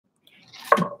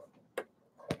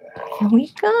Here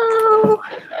we go.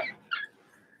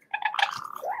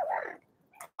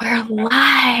 We're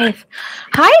live.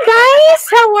 Hi, guys.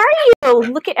 How are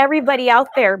you? Look at everybody out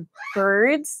there.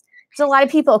 Birds. There's a lot of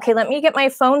people. Okay, let me get my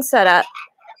phone set up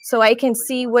so I can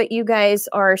see what you guys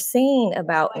are saying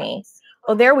about me.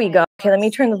 Oh, there we go. Okay, let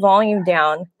me turn the volume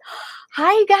down.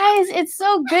 Hi, guys. It's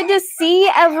so good to see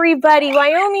everybody.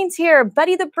 Wyoming's here.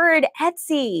 Buddy the Bird,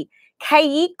 Etsy.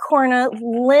 Kayik Corna,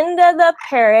 Linda the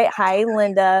Parrot. Hi,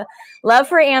 Linda. Love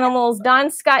for Animals. Don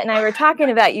Scott and I were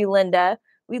talking about you, Linda.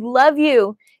 We love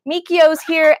you. Mikio's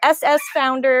here, SS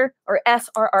founder, or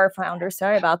SRR founder.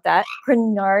 Sorry about that.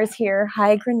 Grenar's here.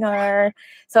 Hi, Grenar.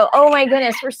 So, oh my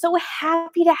goodness, we're so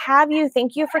happy to have you.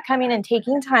 Thank you for coming and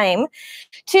taking time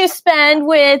to spend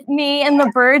with me and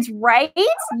the birds, right?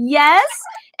 Yes.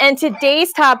 And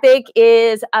today's topic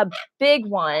is a big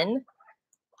one.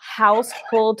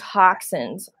 Household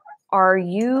toxins. Are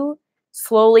you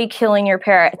slowly killing your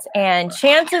parrots? And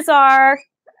chances are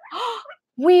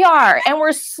we are, and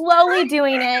we're slowly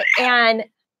doing it, and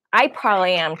I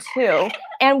probably am too.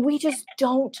 And we just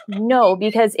don't know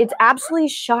because it's absolutely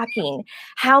shocking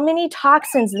how many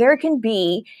toxins there can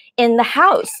be in the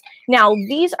house. Now,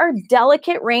 these are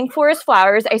delicate rainforest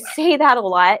flowers. I say that a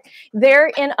lot.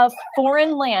 They're in a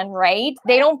foreign land, right?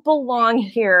 They don't belong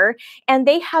here. And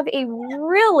they have a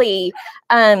really,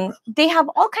 they have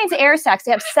all kinds of air sacs.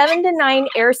 They have 7 to 9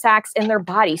 air sacs in their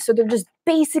body. So they're just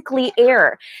basically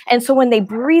air. And so when they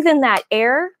breathe in that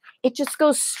air, it just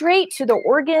goes straight to the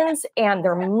organs and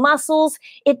their muscles.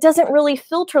 It doesn't really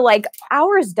filter like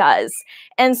ours does.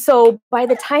 And so by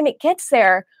the time it gets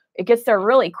there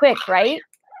really quick, right?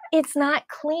 It's not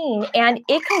clean and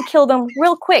it can kill them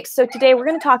real quick. So today we're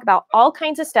going to talk about all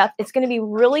kinds of stuff. It's going to be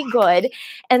really good.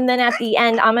 And then at the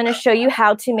end, I'm going to show you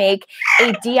how to make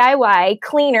a DIY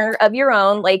cleaner of your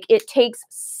own. Like it takes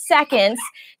seconds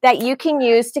that you can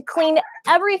use to clean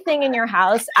everything in your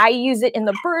house. I use it in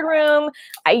the bird room.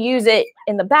 I use it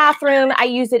in the bathroom. I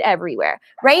use it everywhere.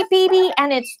 Right, baby?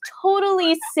 And it's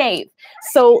totally safe.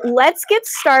 So let's get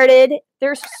started.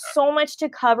 There's so much to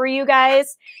cover, you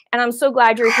guys. And I'm so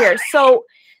glad you're here. So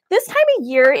this time of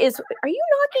year is, are you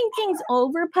knocking things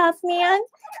over, Puff Man?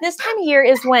 This time of year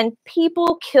is when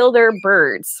people kill their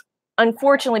birds.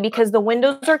 Unfortunately, because the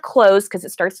windows are closed because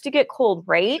it starts to get cold,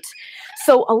 right?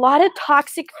 So a lot of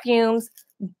toxic fumes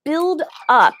build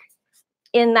up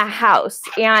in the house.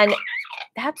 And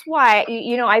that's why,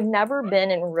 you know, I've never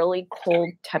been in really cold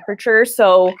temperature.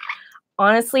 So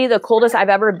honestly, the coldest I've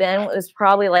ever been was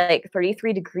probably like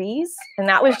 33 degrees. And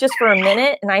that was just for a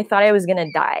minute. And I thought I was going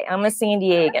to die. I'm a San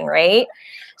Diegan, right?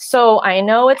 So I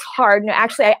know it's hard. No,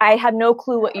 actually, I have no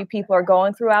clue what you people are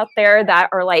going through out there that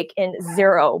are like in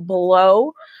 0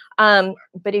 below.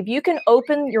 But if you can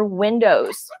open your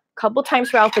windows a couple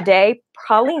times throughout the day,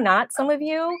 probably not some of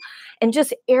you, and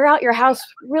just air out your house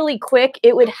really quick,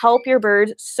 it would help your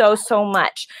birds so, so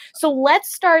much. So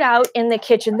let's start out in the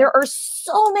kitchen. There are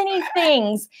so many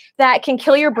things that can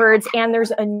kill your birds, and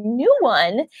there's a new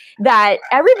one that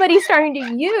everybody's starting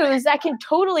to use that can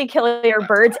totally kill your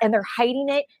birds, and they're hiding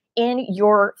it in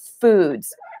your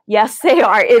foods. Yes, they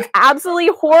are. It's absolutely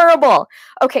horrible.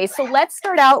 Okay, so let's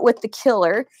start out with the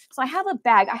killer. So I have a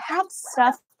bag. I have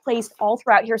stuff placed all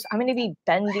throughout here. So I'm going to be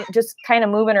bending, just kind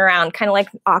of moving around, kind of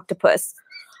like an octopus.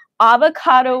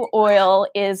 Avocado oil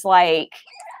is like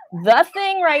the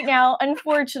thing right now,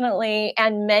 unfortunately.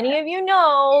 And many of you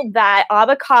know that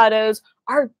avocados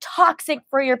are toxic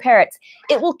for your parrots.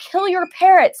 It will kill your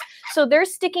parrots. So they're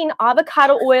sticking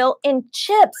avocado oil in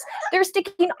chips. They're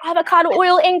sticking avocado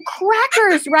oil in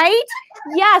crackers, right?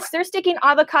 Yes, they're sticking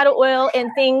avocado oil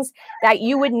in things that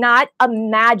you would not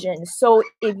imagine. So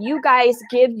if you guys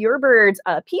give your birds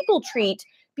a people treat,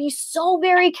 be so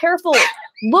very careful.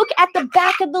 Look at the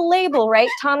back of the label, right,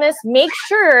 Thomas? Make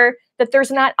sure that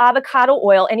there's not avocado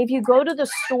oil. And if you go to the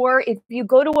store, if you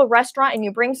go to a restaurant and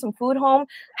you bring some food home,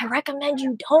 I recommend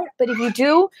you don't. But if you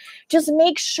do, just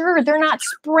make sure they're not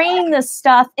spraying this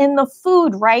stuff in the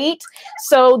food, right?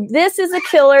 So this is a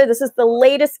killer. This is the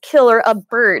latest killer of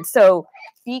birds. So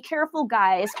be careful,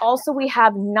 guys. Also, we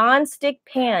have nonstick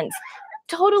pans.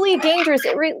 Totally dangerous.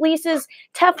 It releases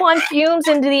Teflon fumes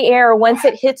into the air once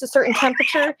it hits a certain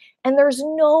temperature. And there's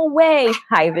no way.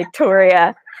 Hi,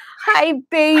 Victoria. Hi,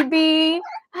 baby.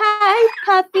 Hi,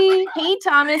 puppy. Hey,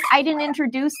 Thomas. I didn't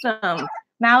introduce them.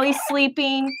 Maui's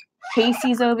sleeping.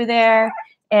 Casey's over there.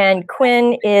 And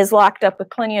Quinn is locked up with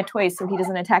plenty of toys so he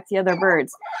doesn't attack the other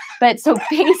birds. But so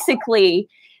basically,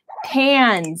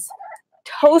 pans,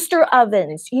 toaster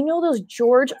ovens, you know those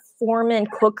George Foreman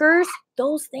cookers?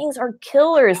 those things are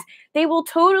killers. They will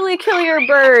totally kill your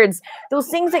birds. Those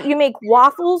things that you make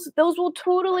waffles, those will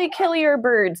totally kill your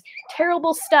birds.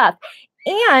 Terrible stuff.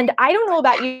 And I don't know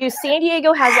about you, San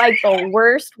Diego has like the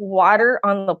worst water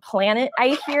on the planet,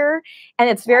 I hear. And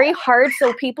it's very hard.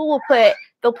 So people will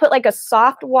they'll put like a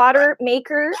soft water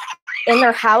maker in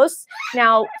their house.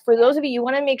 Now, for those of you, you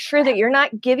want to make sure that you're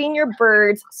not giving your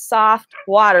birds soft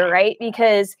water, right?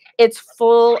 Because it's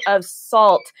full of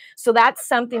salt. So that's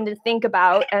something to think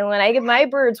about. And when I give my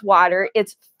birds water,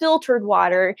 it's filtered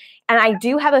water. And I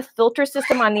do have a filter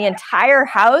system on the entire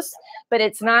house, but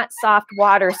it's not soft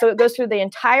water. So it goes through the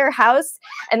entire house.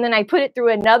 And then I put it through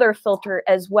another filter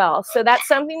as well. So that's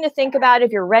something to think about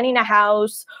if you're renting a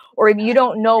house or if you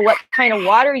don't know what kind of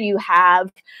water you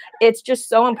have. It's just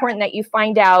so important that you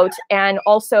find out, and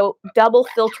also double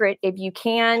filter it if you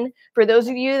can. For those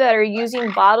of you that are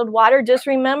using bottled water, just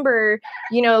remember,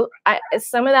 you know,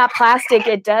 some of that plastic,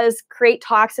 it does create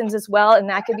toxins as well. And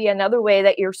that could be another way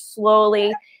that you're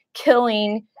slowly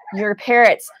killing your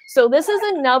parrots. So this is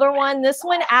another one. This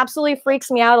one absolutely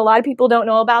freaks me out. A lot of people don't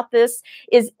know about this.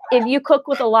 Is if you cook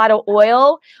with a lot of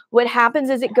oil, what happens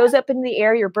is it goes up into the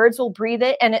air, your birds will breathe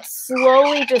it, and it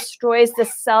slowly destroys the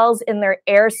cells in their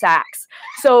air sacs.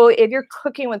 So if you're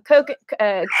cooking with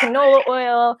canola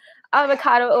oil,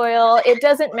 avocado oil, it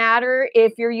doesn't matter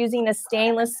if you're using a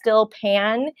stainless steel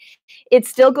pan, it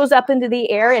still goes up into the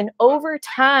air, and over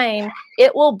time,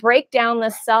 it will break down the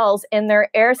cells in their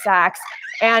air sacs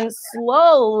and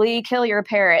slowly kill your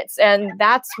parrots. And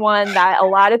that's one that a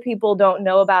lot of people don't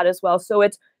know about as well. So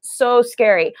it's so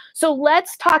scary. So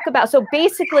let's talk about, so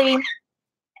basically,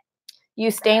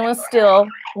 use stainless steel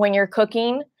when you're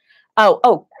cooking.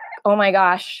 Oh my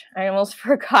gosh, I almost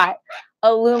forgot.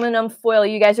 Aluminum foil.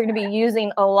 You guys are going to be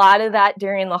using a lot of that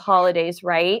during the holidays,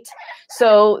 right?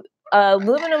 So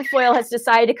aluminum foil has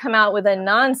decided to come out with a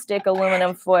non-stick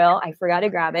aluminum foil. I forgot to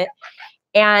grab it.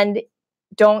 And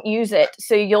don't use it.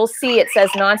 So you'll see it says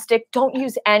non-stick. Don't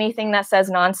use anything that says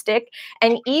non-stick.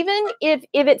 And even if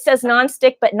it says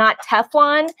non-stick but not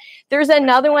Teflon, there's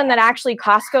another one that actually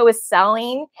Costco is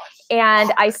selling.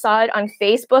 And I saw it on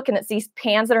Facebook, and it's these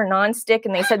pans that are non-stick,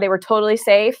 and they said they were totally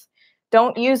safe.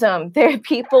 Don't use them.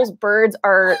 People's birds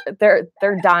are,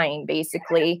 they're dying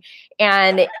basically.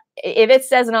 And if it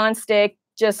says non-stick,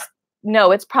 just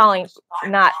no, it's probably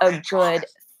not a good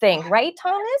thing. Right,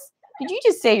 Thomas? Did you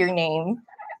just say your name?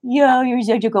 Yo, you're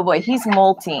such a good boy. He's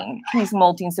molting. He's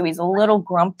molting, so he's a little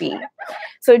grumpy.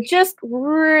 So just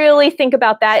really think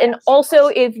about that. And also,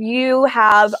 if you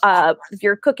have, if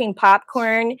you're cooking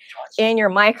popcorn in your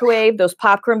microwave, those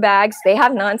popcorn bags, they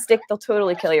have nonstick. They'll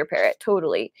totally kill your parrot.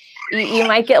 Totally. You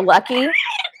might get lucky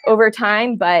over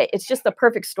time, but it's just the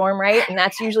perfect storm, right? And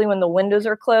that's usually when the windows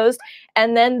are closed.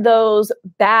 And then those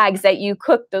bags that you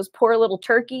cook those poor little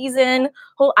turkeys in,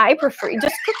 well, I prefer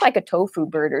just cook like a tofu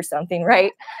bird or something,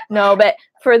 right? No, but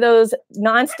for those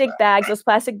non-stick bags, those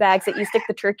plastic bags that you stick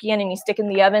the turkey in and you stick in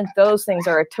the oven, those things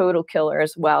are a total killer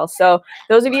as well. So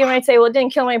those of you might say, well, it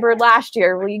didn't kill my bird last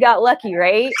year. Well, you got lucky,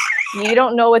 right? You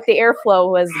don't know what the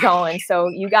airflow was going, so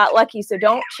you got lucky. So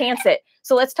don't chance it.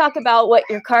 So let's talk about what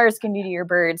your cars can do to your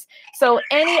birds. So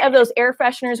any of those air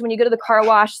fresheners, when you go to the car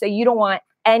wash, say you don't want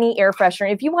any air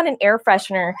freshener. If you want an air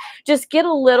freshener, just get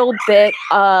a little bit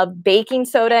of baking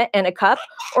soda in a cup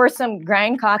or some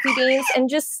ground coffee beans and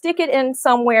just stick it in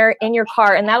somewhere in your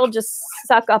car, and that'll just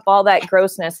suck up all that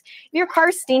grossness. If your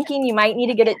car's stinking, you might need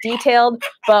to get it detailed,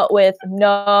 but with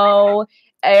no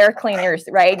air cleaners,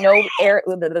 right? No air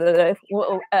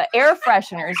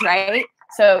fresheners, right?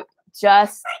 So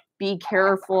just be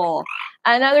careful.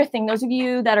 Another thing, those of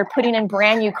you that are putting in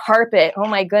brand new carpet, oh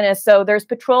my goodness. So there's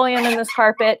petroleum in this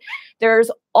carpet.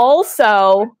 There's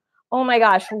also, oh my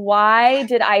gosh, why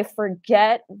did I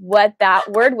forget what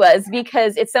that word was?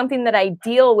 Because it's something that I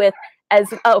deal with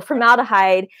as,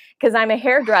 formaldehyde, because I'm a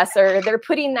hairdresser. They're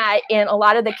putting that in a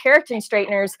lot of the keratin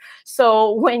straighteners.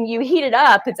 So when you heat it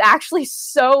up, it's actually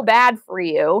so bad for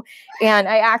you. And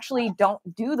I actually don't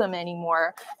do them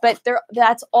anymore. But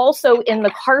that's also in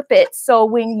the carpet. So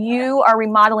when you are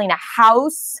remodeling a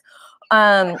house,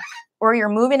 or you're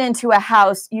moving into a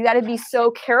house, you got to be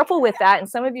so careful with that. And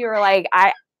some of you are like,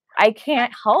 I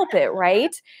can't help it,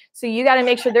 right? So you got to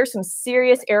make sure there's some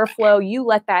serious airflow. You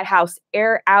let that house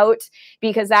air out,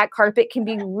 because that carpet can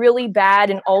be really bad,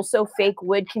 and also fake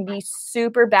wood can be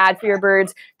super bad for your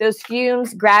birds. Those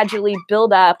fumes gradually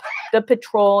build up the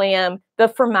petroleum, the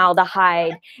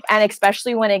formaldehyde, and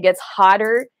especially when it gets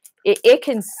hotter, it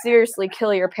can seriously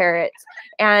kill your parrots.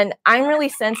 And I'm really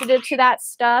sensitive to that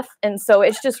stuff. And so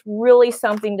it's just really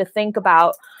something to think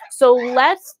about. So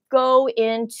let's go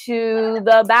into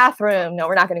the bathroom. No,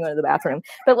 we're not going to go to the bathroom,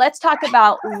 but let's talk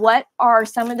about what are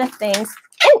some of the things.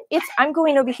 Oh, I'm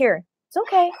going over here. It's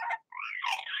okay.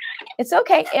 It's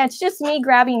okay. It's just me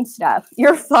grabbing stuff.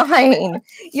 You're fine.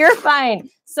 You're fine.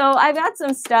 So I've got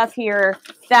some stuff here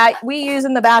that we use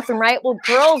in the bathroom, right? Well,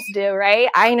 girls do, right?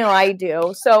 I know I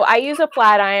do. So I use a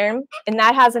flat iron, and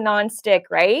that has a non-stick,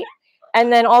 right?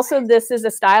 And then also this is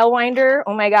a style winder.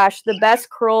 Oh my gosh, the best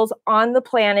curls on the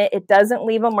planet. It doesn't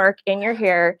leave a mark in your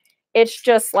hair. It's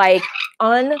just like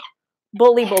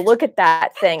unbelievable. Look at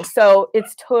that thing. So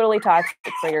it's totally toxic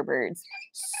for your birds.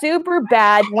 Super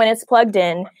bad when it's plugged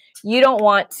in. You don't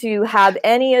want to have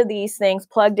any of these things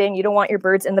plugged in. You don't want your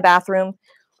birds in the bathroom.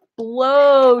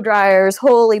 Blow dryers,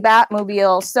 holy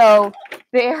Batmobile. So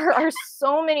there are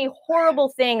so many horrible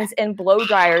things in blow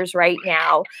dryers right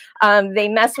now. They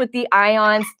mess with the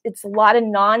ions. It's a lot of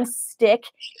non-stick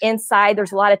inside.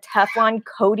 There's a lot of Teflon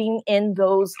coating in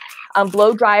those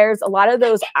blow dryers. A lot of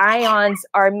those ions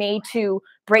are made to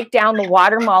break down the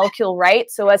water molecule, right?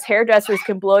 So as hairdressers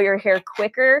can blow your hair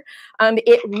quicker.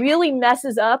 It really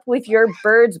messes up with your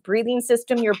bird's breathing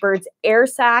system, your bird's air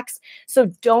sacs. So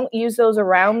don't use those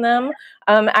around them.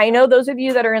 I know those of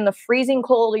you that are in the freezing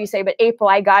cold, you say, but April,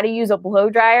 I got to use a blow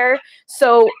dryer.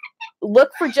 So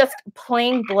look for just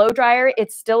plain blow dryer.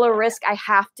 It's still a risk, I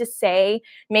have to say.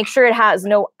 Make sure it has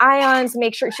no ions.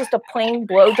 Make sure it's just a plain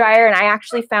blow dryer. And I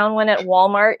actually found one at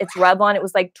Walmart. It's Revlon. It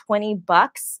was like $20.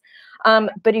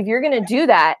 But if you're going to do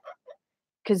that,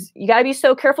 because you got to be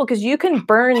so careful, because you can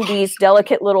burn these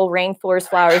delicate little rainforest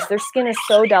flowers. Their skin is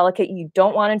so delicate. You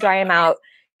don't want to dry them out.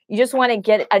 You just want to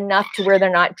get enough to where they're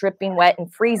not dripping wet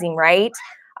and freezing, right?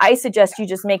 I suggest you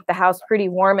just make the house pretty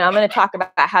warm. And I'm going to talk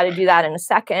about how to do that in a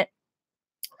second.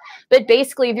 But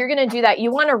basically, if you're going to do that,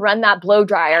 you want to run that blow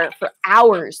dryer for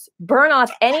hours, burn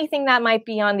off anything that might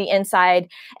be on the inside.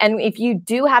 And if you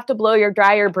do have to blow your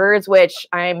birds, which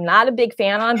I'm not a big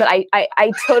fan on, but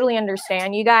I totally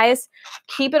understand, you guys,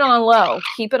 keep it on low.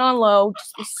 Keep it on low.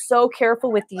 Just be so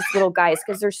careful with these little guys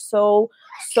because they're so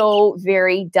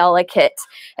very delicate.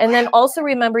 And then also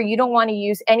remember, you don't want to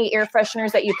use any air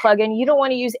fresheners that you plug in. You don't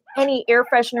want to use any air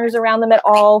fresheners around them at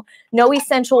all. No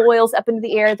essential oils up into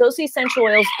the air. Those essential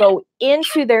oils go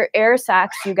into their air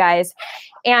sacs, you guys.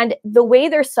 And the way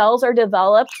their cells are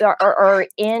developed are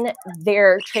in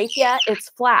their trachea, it's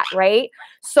flat, right?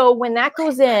 So when that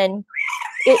goes in,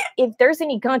 if there's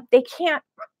any gunk, they can't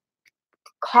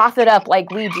cough it up like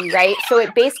we do, right? So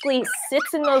it basically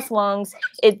sits in those lungs,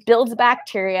 it builds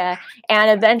bacteria,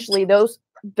 and eventually those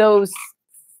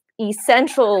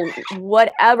essential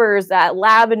whatevers, that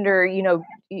lavender,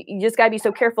 you just got to be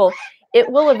so careful. It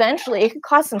could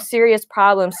cause some serious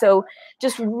problems. So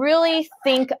just really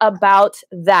think about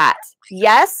that.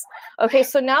 Yes? Okay,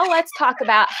 so now let's talk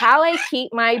about how I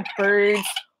keep my birds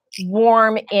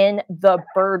warm in the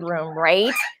bird room,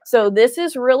 right? So this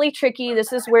is really tricky.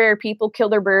 This is where people kill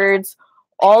their birds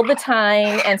all the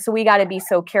time. And so we got to be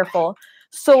so careful.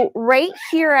 So right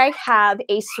here, I have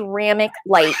a ceramic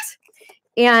light.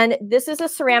 And this is a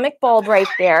ceramic bulb right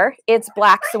there. It's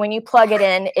black. So when you plug it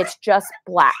in, it's just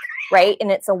black, right?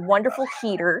 And it's a wonderful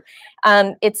heater.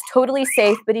 It's totally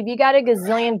safe. But if you got a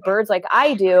gazillion birds like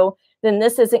I do, then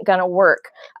this isn't going to work.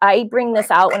 I bring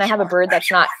this out when I have a bird that's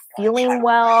not feeling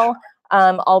well.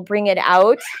 I'll bring it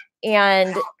out,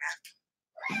 and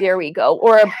there we go.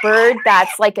 Or a bird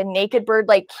that's like a naked bird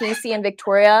like Casey and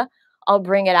Victoria, I'll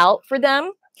bring it out for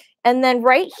them. And then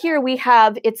right here we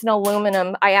have, it's an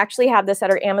aluminum. I actually have this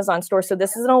at our Amazon store. So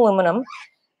this is an aluminum,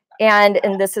 and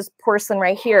this is porcelain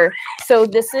right here. So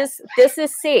this is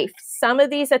safe. Some of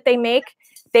these that they make,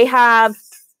 they have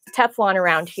Teflon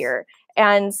around here.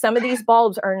 And some of these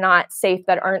bulbs are not safe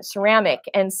that aren't ceramic.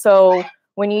 And so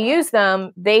when you use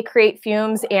them, they create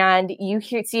fumes, and you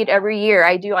see it every year.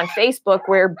 I do on Facebook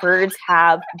where birds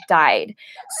have died.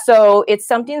 So it's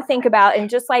something to think about. And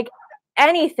just like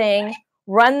anything,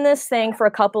 run this thing for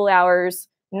a couple hours,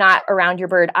 not around your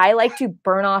bird. I like to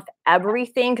burn off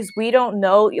everything because we don't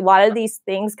know. A lot of these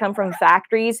things come from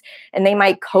factories and they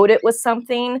might coat it with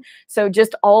something. So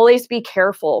just always be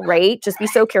careful, right? Just be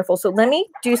so careful. So let me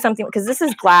do something, because this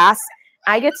is glass.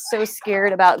 I get so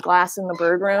scared about glass in the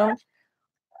bird room.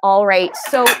 All right.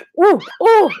 So,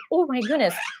 oh my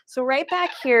goodness. So right back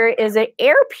here is an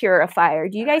air purifier.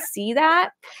 Do you guys see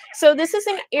that? So this is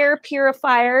an air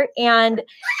purifier, and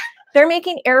they're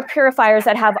making air purifiers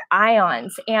that have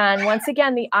ions. And once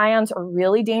again, the ions are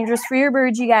really dangerous for your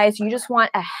birds, you guys. You just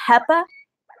want a HEPA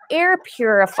air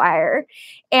purifier,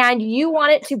 and you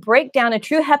want it to break down. A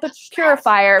true HEPA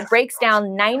purifier breaks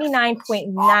down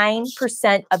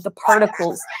 99.9% of the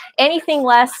particles. Anything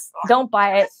less, don't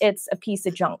buy it. It's a piece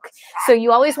of junk. So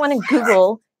you always want to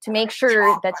Google to make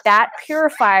sure that that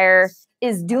purifier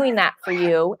is doing that for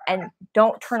you, and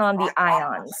don't turn on the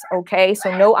ions, okay?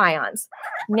 So no ions.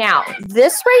 Now,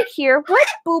 this right here, what,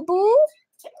 boo-boo?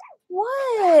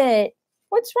 What?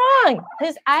 What's wrong?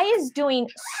 His eye is doing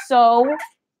so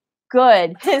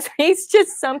good. He's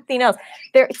just something else.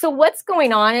 So what's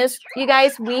going on is, you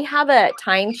guys, we have a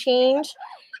time change.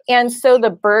 And so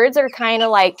the birds are kind of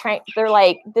like they're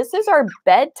like, this is our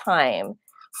bedtime.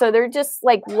 So they're just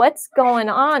like, what's going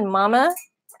on, mama?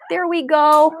 There we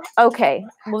go. Okay,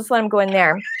 we'll just let him go in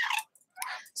there.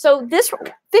 So this,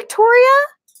 Victoria,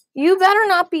 you better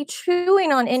not be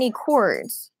chewing on any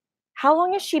cords. How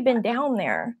long has she been down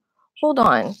there? Hold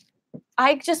on.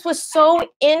 I just was so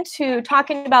into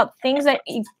talking about things that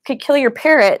could kill your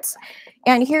parrots.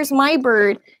 And here's my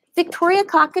bird. Victoria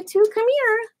Cockatoo, come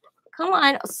here. Come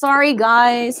on. Sorry,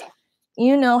 guys.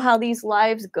 You know how these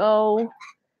lives go.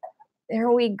 There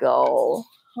we go.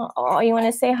 Oh, you want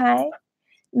to say hi?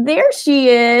 There she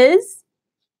is.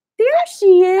 There she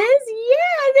is.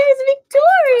 Yeah, there's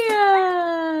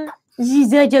Victoria. She's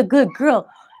such a good girl.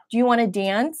 Do you want to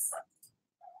dance?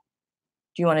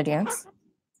 Do you want to dance?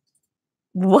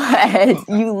 What?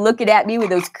 You looking at me with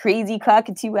those crazy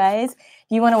cockatoo eyes?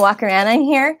 Do you want to walk around in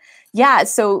here? Yeah,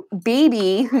 so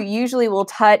baby, who usually will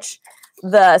touch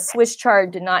the Swiss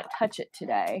chard, did not touch it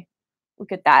today.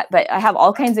 Look at that. But I have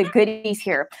all kinds of goodies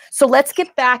here. So let's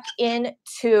get back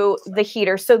into the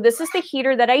heater. So this is the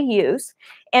heater that I use,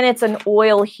 and it's an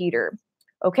oil heater.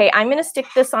 Okay, I'm going to stick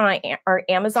this on our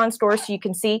Amazon store so you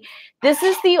can see. This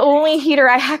is the only heater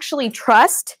I actually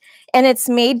trust, and it's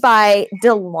made by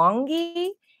DeLonghi.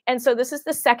 And so this is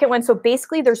the second one. So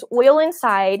basically there's oil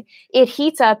inside. It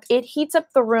heats up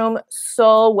the room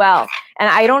so well. And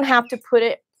I don't have to put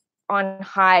it on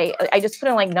high. I just put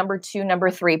in like number 2,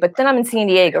 number 3. But then I'm in San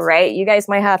Diego, right? You guys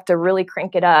might have to really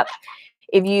crank it up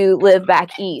if you live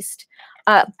back east.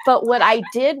 But what I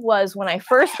did was, when I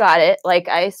first got it, like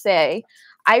I say,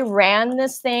 I ran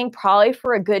this thing probably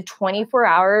for a good 24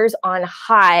 hours on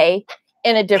high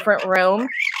in a different room,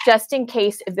 just in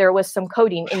case if there was some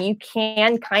coating. And you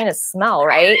can kind of smell,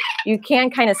 right? You can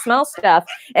kind of smell stuff.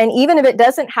 And even if it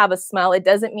doesn't have a smell, it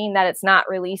doesn't mean that it's not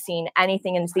releasing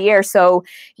anything into the air. So,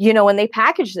 you know, when they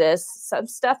package this, some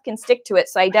stuff can stick to it.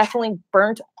 So I definitely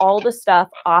burnt all the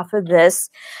stuff off of this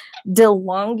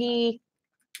DeLonghi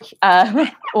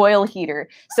oil heater.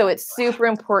 So it's super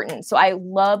important. So I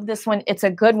love this one. It's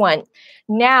a good one.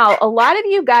 Now, a lot of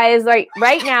you guys, right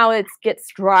now it gets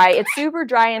dry. It's super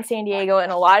dry in San Diego,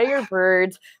 and a lot of your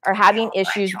birds are having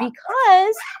issues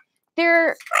because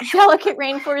they're delicate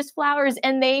rainforest flowers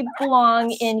and they belong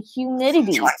in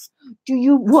humidity. Do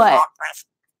you what?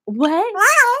 What?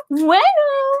 Bueno.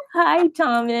 Hi,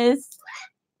 Thomas.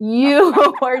 You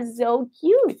are so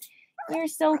cute. You're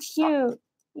so cute.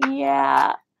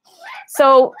 Yeah.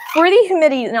 So for the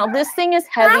humidity, now this thing is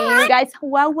heavy, you guys.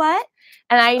 Well, what?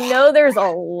 And I know there's a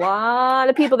lot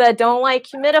of people that don't like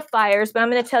humidifiers, but I'm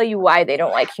going to tell you why they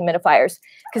don't like humidifiers.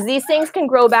 Because these things can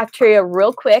grow bacteria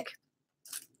real quick.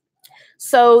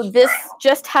 So this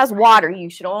just has water. You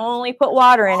should only put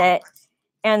water in it.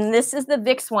 And this is the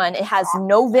Vicks one. It has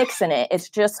no Vicks in it. It's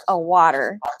just a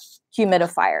water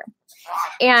humidifier.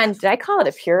 And did I call it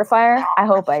a purifier? I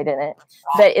hope I didn't.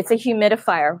 But it's a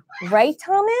humidifier. Right,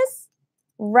 Thomas?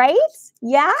 Right?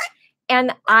 Yeah?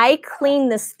 And I clean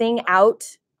this thing out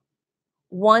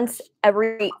once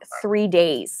every 3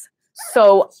 days.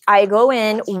 So I go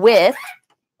in with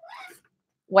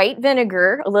white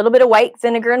vinegar, a little bit of white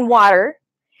vinegar and water,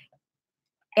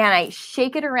 and I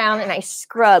shake it around and I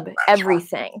scrub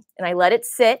everything. And I let it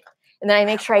sit, and then I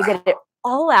make sure I get it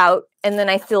all out, and then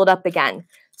I fill it up again.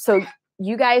 So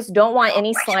you guys don't want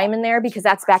any slime in there because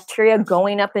that's bacteria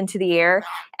going up into the air.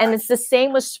 And it's the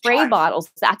same with spray bottles.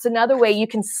 That's another way you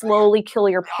can slowly kill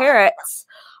your parrots,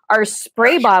 are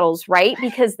spray bottles, right?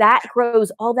 Because that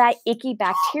grows all that icky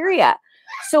bacteria.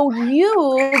 So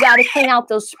you got to clean out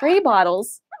those spray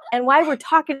bottles. And while we're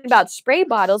talking about spray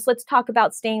bottles, let's talk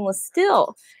about stainless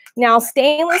steel. Now,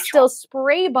 stainless steel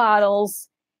spray bottles,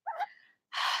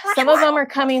 some of them are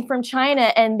coming from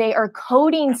China, and they are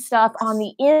coating stuff on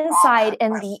the inside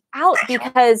and the out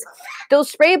because those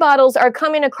spray bottles are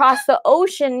coming across the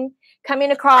ocean,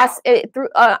 coming across it through.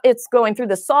 It's going through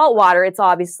the salt water. It's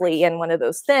obviously in one of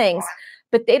those things,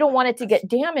 but they don't want it to get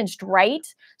damaged, right?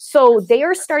 So they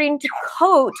are starting to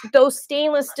coat those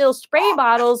stainless steel spray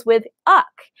bottles with UCK.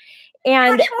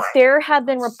 And there have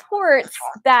been reports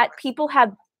that people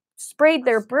have sprayed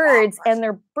their birds and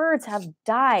their birds have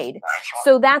died.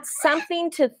 So that's something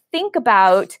to think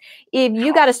about. If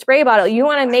you got a spray bottle, you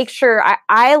want to make sure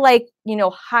I like, you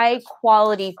know, high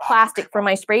quality plastic for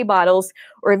my spray bottles,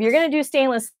 or if you're going to do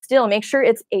stainless steel, make sure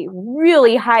it's a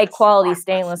really high quality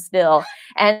stainless steel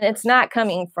and it's not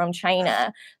coming from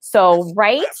China. So,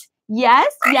 right?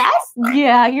 Yes, yes.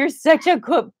 Yeah, you're such a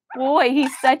good boy.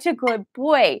 He's such a good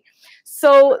boy.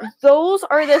 So those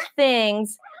are the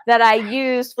things that I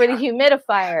use for the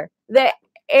humidifier, the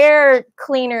air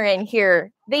cleaner in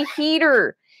here, the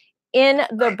heater in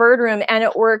the bird room, and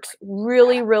it works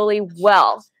really, really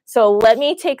well. So let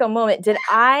me take a moment. Did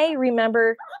I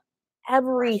remember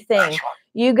everything?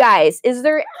 You guys, is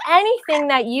there anything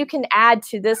that you can add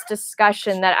to this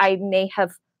discussion that I may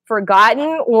have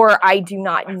forgotten or I do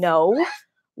not know?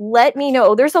 Let me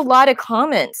know. There's a lot of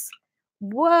comments.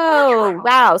 Whoa,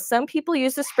 wow. Some people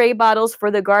use the spray bottles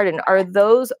for the garden. Are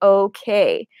those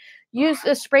okay? Use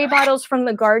the spray bottles from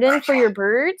the garden for your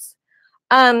birds.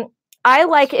 I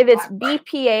like if it's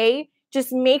BPA,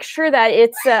 just make sure that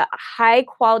it's a high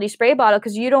quality spray bottle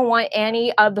because you don't want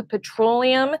any of the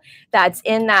petroleum that's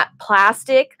in that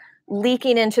plastic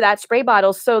leaking into that spray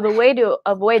bottle. So the way to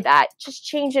avoid that, just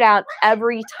change it out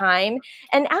every time.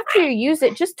 And after you use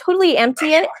it, just totally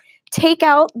empty it. Take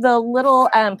out the little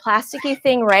plasticky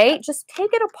thing, right? Just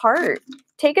take it apart.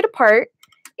 Take it apart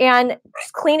and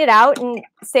just clean it out and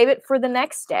save it for the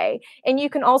next day. And you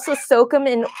can also soak them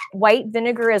in white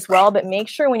vinegar as well, but make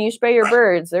sure when you spray your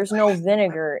birds, there's no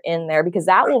vinegar in there because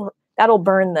that'll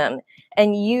burn them.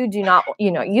 And you do not,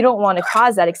 you know, you don't want to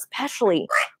cause that, especially,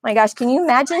 my gosh, can you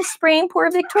imagine spraying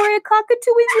poor Victoria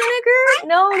Cockatoo with vinegar?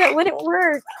 No, that wouldn't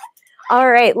work.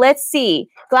 All right, let's see.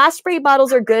 Glass spray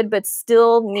bottles are good, but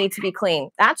still need to be clean.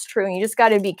 That's true. You just got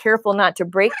to be careful not to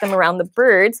break them around the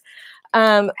birds.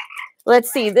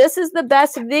 Let's see. This is the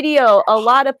best video. A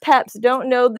lot of peps didn't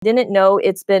know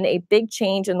it's been a big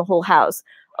change in the whole house.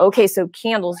 Okay, so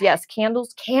candles. Yes,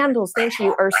 candles. Thank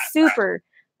you. Are super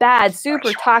bad,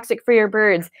 super toxic for your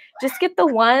birds. Just get the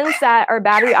ones that are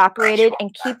battery operated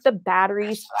and keep the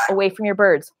batteries away from your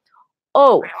birds.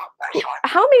 Oh,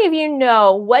 how many of you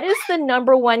know what is the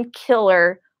 #1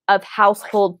 killer of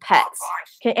household pets?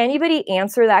 Can anybody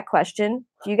answer that question?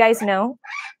 Do you guys know?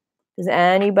 Does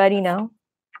anybody know?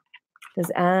 Does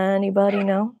anybody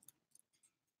know?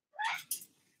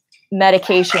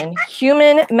 Medication,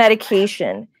 human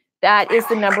medication. That is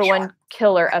the #1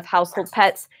 killer of household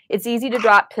pets. It's easy to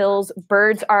drop pills.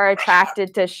 Birds are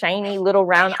attracted to shiny little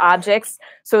round objects.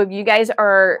 So if you guys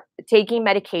are taking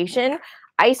medication,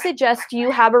 I suggest you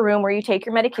have a room where you take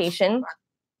your medication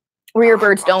where your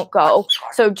birds don't go.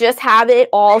 So just have it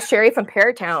all. Sherry from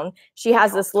Parrot Town, she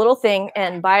has this little thing.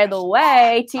 And by the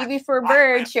way, TV for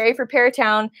Birds, Sherry for Parrot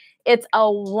Town, it's a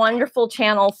wonderful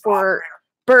channel for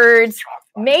birds,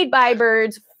 made by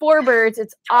birds, for birds.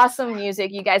 It's awesome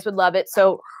music. You guys would love it.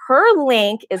 So her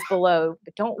link is below,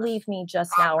 but don't leave me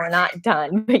just now. We're not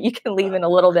done, but you can leave in a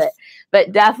little bit.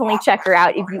 But definitely check her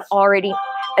out if you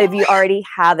already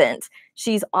haven't.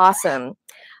 She's awesome.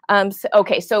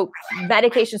 So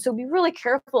medication. So be really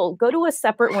careful. Go to a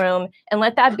separate room and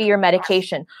let that be your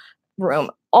medication room.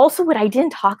 Also, what I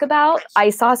didn't talk about, I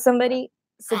saw somebody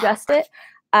suggest it,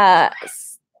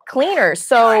 cleaner.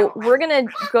 So we're going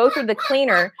to go through the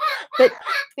cleaner. But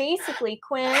basically,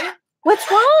 Quinn, what's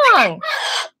wrong?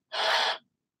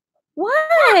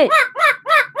 What?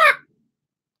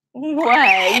 What?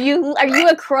 Are you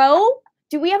a crow?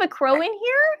 Do we have a crow in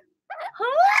here?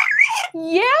 Huh?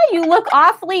 Yeah, you look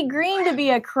awfully green to be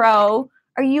a crow.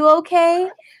 Are you okay?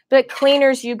 But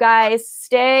cleaners, you guys,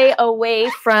 stay away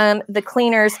from the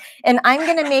cleaners. And I'm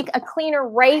going to make a cleaner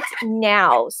right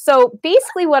now. So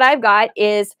basically what I've got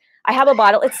is I have a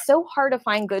bottle. It's so hard to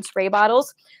find good spray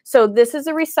bottles. So this is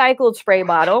a recycled spray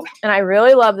bottle. And I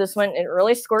really love this one. It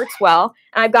really squirts well.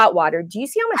 And I've got water. Do you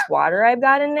see how much water I've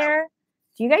got in there?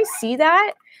 Do you guys see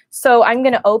that? So I'm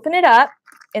going to open it up.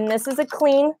 And this is a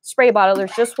clean spray bottle.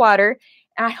 There's just water.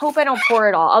 And I hope I don't pour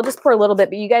it all. I'll just pour a little bit,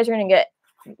 but you guys are going to get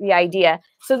the idea.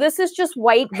 So this is just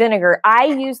white vinegar. I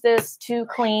use this to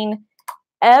clean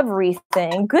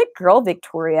everything. Good girl,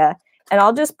 Victoria. And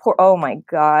I'll just pour, oh my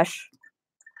gosh.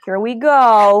 Here we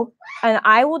go. And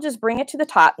I will just bring it to the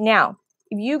top. Now,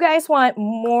 if you guys want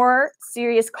more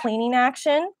serious cleaning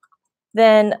action,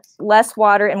 then less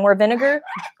water and more vinegar.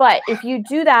 But if you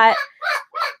do that,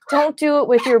 don't do it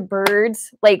with your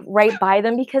birds, like right by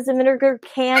them, because the vinegar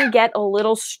can get a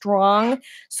little strong.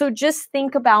 So just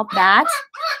think about that.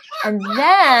 And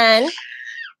then,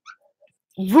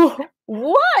 what?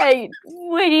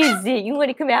 What is it? You want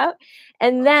to come out?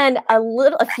 And then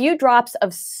a few drops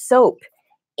of soap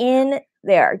in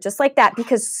there, just like that,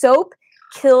 because soap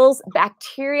kills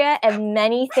bacteria and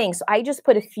many things. So I just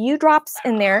put a few drops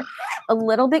in there. A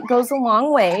little bit goes a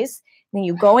long ways. Then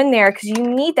you go in there because you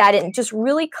need that. And it just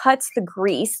really cuts the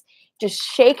grease. Just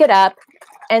shake it up.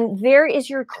 And there is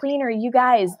your cleaner, you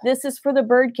guys. This is for the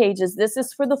bird cages. This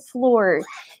is for the floor.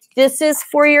 This is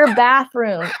for your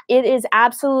bathroom. It is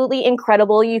absolutely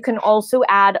incredible. You can also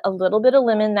add a little bit of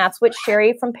lemon. That's what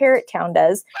Sherry from Parrot Town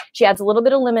does. She adds a little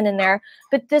bit of lemon in there.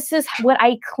 But this is what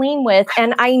I clean with.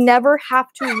 And I never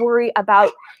have to worry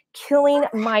about killing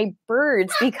my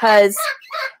birds because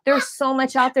there's so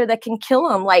much out there that can kill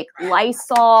them, like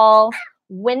Lysol,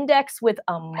 Windex with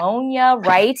ammonia,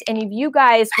 right? And if you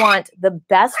guys want the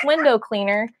best window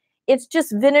cleaner, it's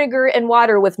just vinegar and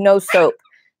water with no soap.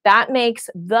 That makes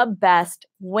the best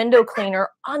window cleaner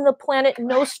on the planet.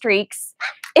 No streaks.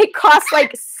 It costs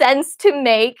like cents to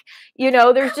make. You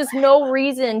know, there's just no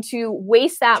reason to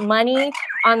waste that money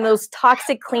on those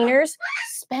toxic cleaners.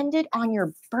 Spend it on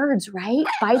your birds, right?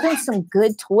 Buy them some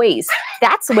good toys.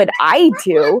 That's what I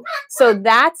do. So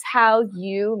that's how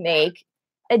you make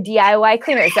a DIY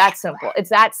cleaner. It's that simple. It's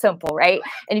that simple, right?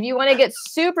 And if you want to get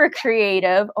super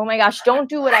creative, oh my gosh, don't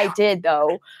do what I did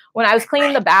though. When I was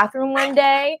cleaning the bathroom one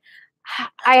day,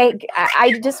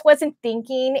 I just wasn't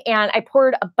thinking, and I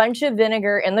poured a bunch of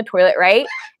vinegar in the toilet, right?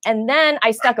 And then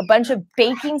I stuck a bunch of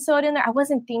baking soda in there. I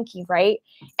wasn't thinking, right?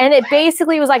 And it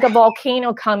basically was like a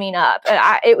volcano coming up.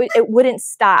 It wouldn't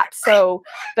stop. So,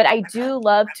 but I do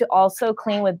love to also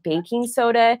clean with baking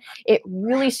soda. It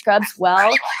really scrubs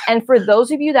well. And for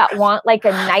those of you that want like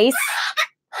a nice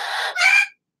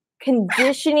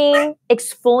conditioning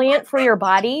exfoliant for your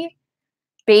body,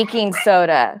 baking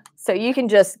soda. So you can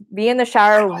just be in the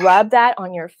shower, rub that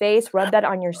on your face, rub that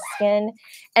on your skin.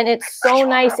 And it's so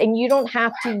nice. And you don't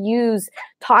have to use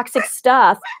toxic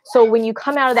stuff. So when you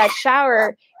come out of that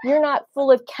shower, you're not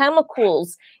full of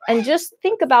chemicals. And just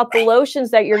think about the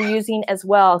lotions that you're using as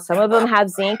well. Some of them have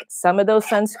zinc. Some of those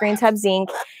sunscreens have zinc.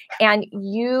 And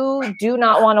you do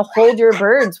not want to hold your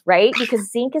birds, right?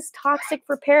 Because zinc is toxic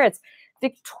for parrots.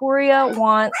 Victoria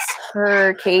wants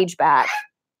her cage back.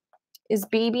 Is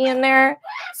baby in there?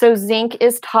 So zinc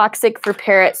is toxic for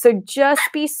parrots. So just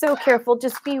be so careful.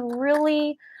 Just be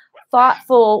really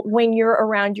thoughtful when you're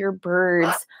around your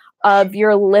birds of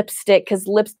your lipstick, because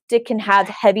lipstick can have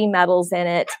heavy metals in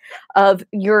it, of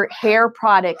your hair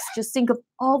products. Just think of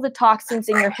all the toxins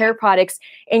in your hair products,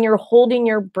 and you're holding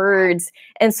your birds.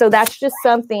 And so that's just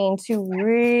something to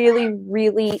really,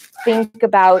 really think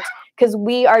about, because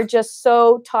we are just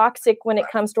so toxic when it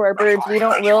comes to our birds. We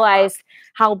don't realize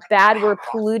how bad we're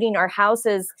polluting our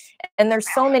houses. And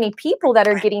there's so many people that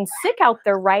are getting sick out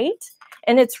there, right?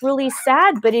 And it's really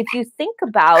sad. But if you think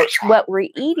about what we're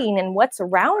eating and what's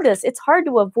around us, it's hard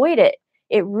to avoid it.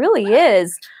 It really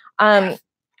is.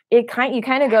 You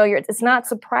kind of go, it's not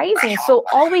surprising. So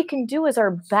all we can do is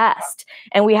our best.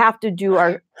 And we have to do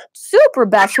our super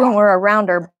best when we're around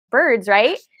our birds,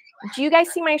 right? Do you guys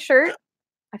see my shirt?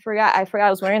 I forgot I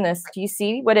was wearing this. Do you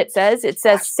see what it says? It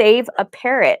says Save a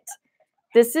Parrot.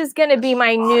 This is going to be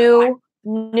my new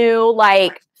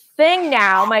like thing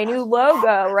now, my new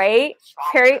logo, right?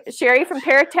 Sherry from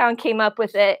Parrot Town came up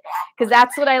with it because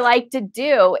that's what I like to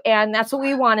do. And that's what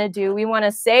we want to do. We want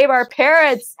to save our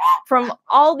parrots from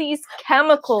all these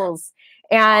chemicals.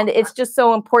 And it's just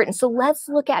so important. So let's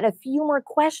look at a few more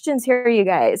questions here, you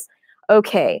guys.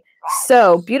 Okay.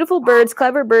 So beautiful birds,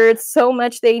 clever birds, so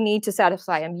much they need to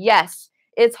satisfy them. Yes,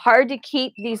 it's hard to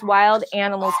keep these wild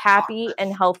animals happy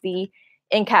and healthy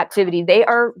in captivity. They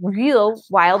are real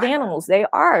wild animals. They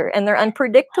are, and they're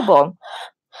unpredictable.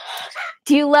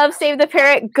 Do you love Save the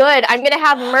Parrot? Good. I'm going to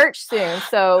have merch soon.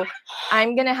 So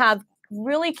I'm going to have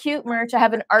really cute merch. I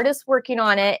have an artist working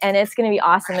on it, and it's going to be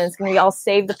awesome. And it's going to be all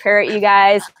Save the Parrot, you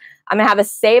guys. I'm going to have a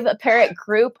Save the Parrot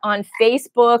group on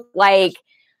Facebook. Like,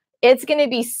 it's going to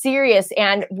be serious,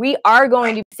 and we are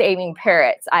going to be saving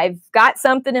parrots. I've got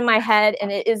something in my head,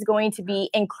 and it is going to be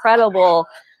incredible.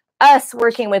 Us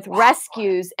working with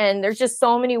rescues, and there's just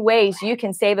so many ways you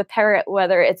can save a parrot,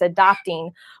 whether it's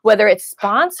adopting, whether it's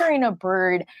sponsoring a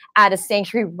bird at a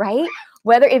sanctuary, right?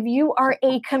 Whether if you are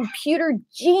a computer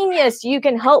genius, you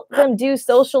can help them do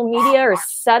social media or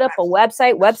set up a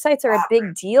website. Websites are a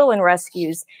big deal in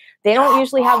rescues. They don't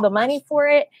usually have the money for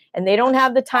it, and they don't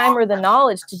have the time or the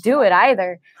knowledge to do it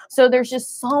either. So there's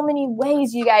just so many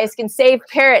ways you guys can save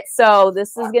parrots. So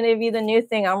this is going to be the new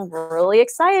thing. I'm really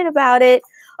excited about it.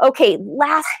 Okay,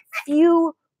 last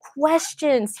few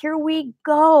questions. Here we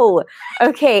go.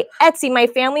 Okay, Etsy, my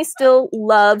family still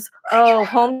loves,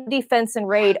 home defense and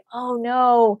raid. Oh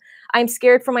no, I'm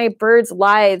scared for my birds'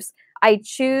 lives. I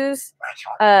choose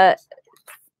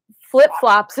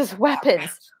flip-flops as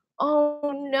weapons.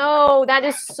 Oh no, that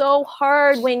is so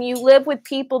hard when you live with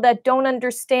people that don't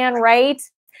understand, right?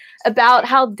 About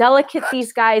how delicate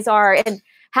these guys are and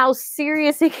how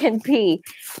serious it can be.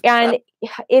 And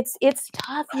it's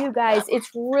tough, you guys.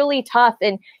 It's really tough.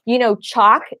 And you know,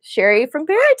 chalk, Sherry from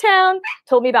Parrot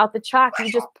told me about the chalk.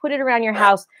 You just put it around your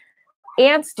house.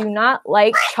 Ants do not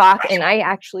like chalk, and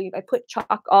I put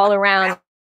chalk all around.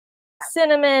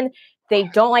 Cinnamon. They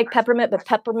don't like peppermint, but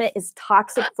peppermint is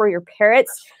toxic for your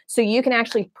parrots. So you can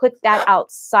actually put that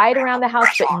outside around the house,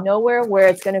 but nowhere where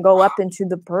it's going to go up into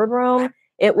the bird room.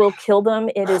 It will kill them.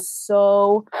 It is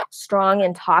so strong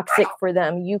and toxic for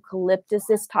them. Eucalyptus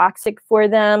is toxic for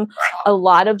them. A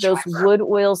lot of those wood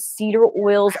oils, cedar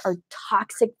oils are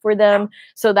toxic for them.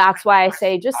 So that's why I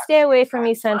say just stay away from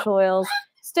essential oils.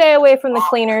 Stay away from the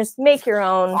cleaners, make your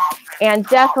own. And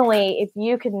definitely, if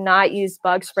you could not use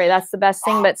bug spray, that's the best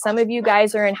thing. But some of you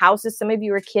guys are in houses, some of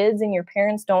you are kids, and your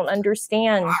parents don't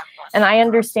understand. And I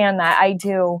understand that. I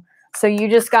do. So you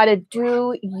just got to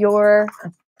do your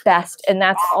best. And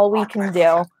that's all we can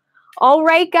do. All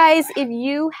right, guys, if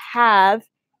you have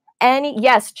any,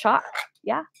 yes, chalk.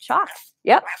 Yeah, chalk.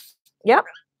 Yep. Yep.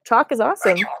 Chalk is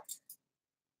awesome.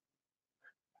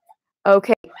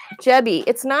 Okay, Jebby,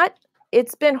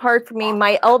 it's been hard for me.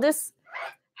 My eldest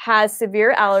has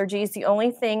severe allergies. The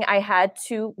only thing I had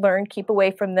to learn, keep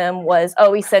away from them was,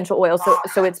 essential oil.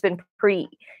 So it's been pretty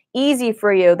easy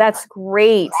for you. That's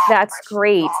great. That's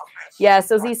great. Yes,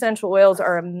 those essential oils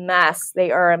are a mess.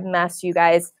 They are a mess, you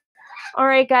guys. All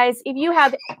right, guys, if you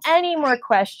have any more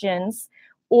questions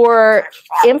or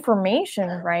information,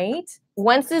 right?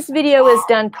 Once this video is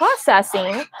done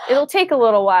processing, it'll take a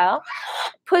little while.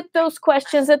 Put those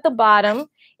questions at the bottom,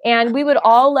 and we would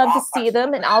all love to see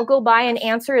them, and I'll go by and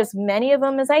answer as many of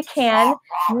them as I can.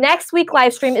 Next week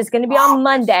live stream is going to be on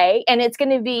Monday, and it's going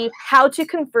to be how to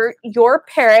convert your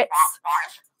parrots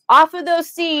off of those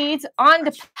seeds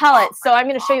onto pellets. So I'm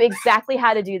going to show you exactly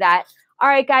how to do that. All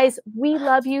right, guys, we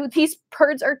love you. These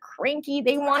birds are cranky.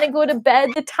 They want to go to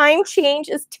bed. The time change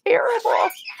is terrible.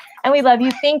 And we love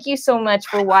you. Thank you so much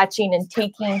for watching and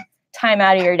taking time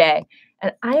out of your day.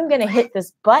 And I'm going to hit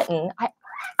this button.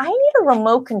 I need a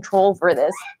remote control for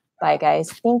this. Bye,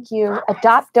 guys. Thank you.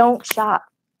 Adopt, don't shop.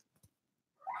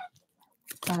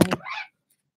 Bye.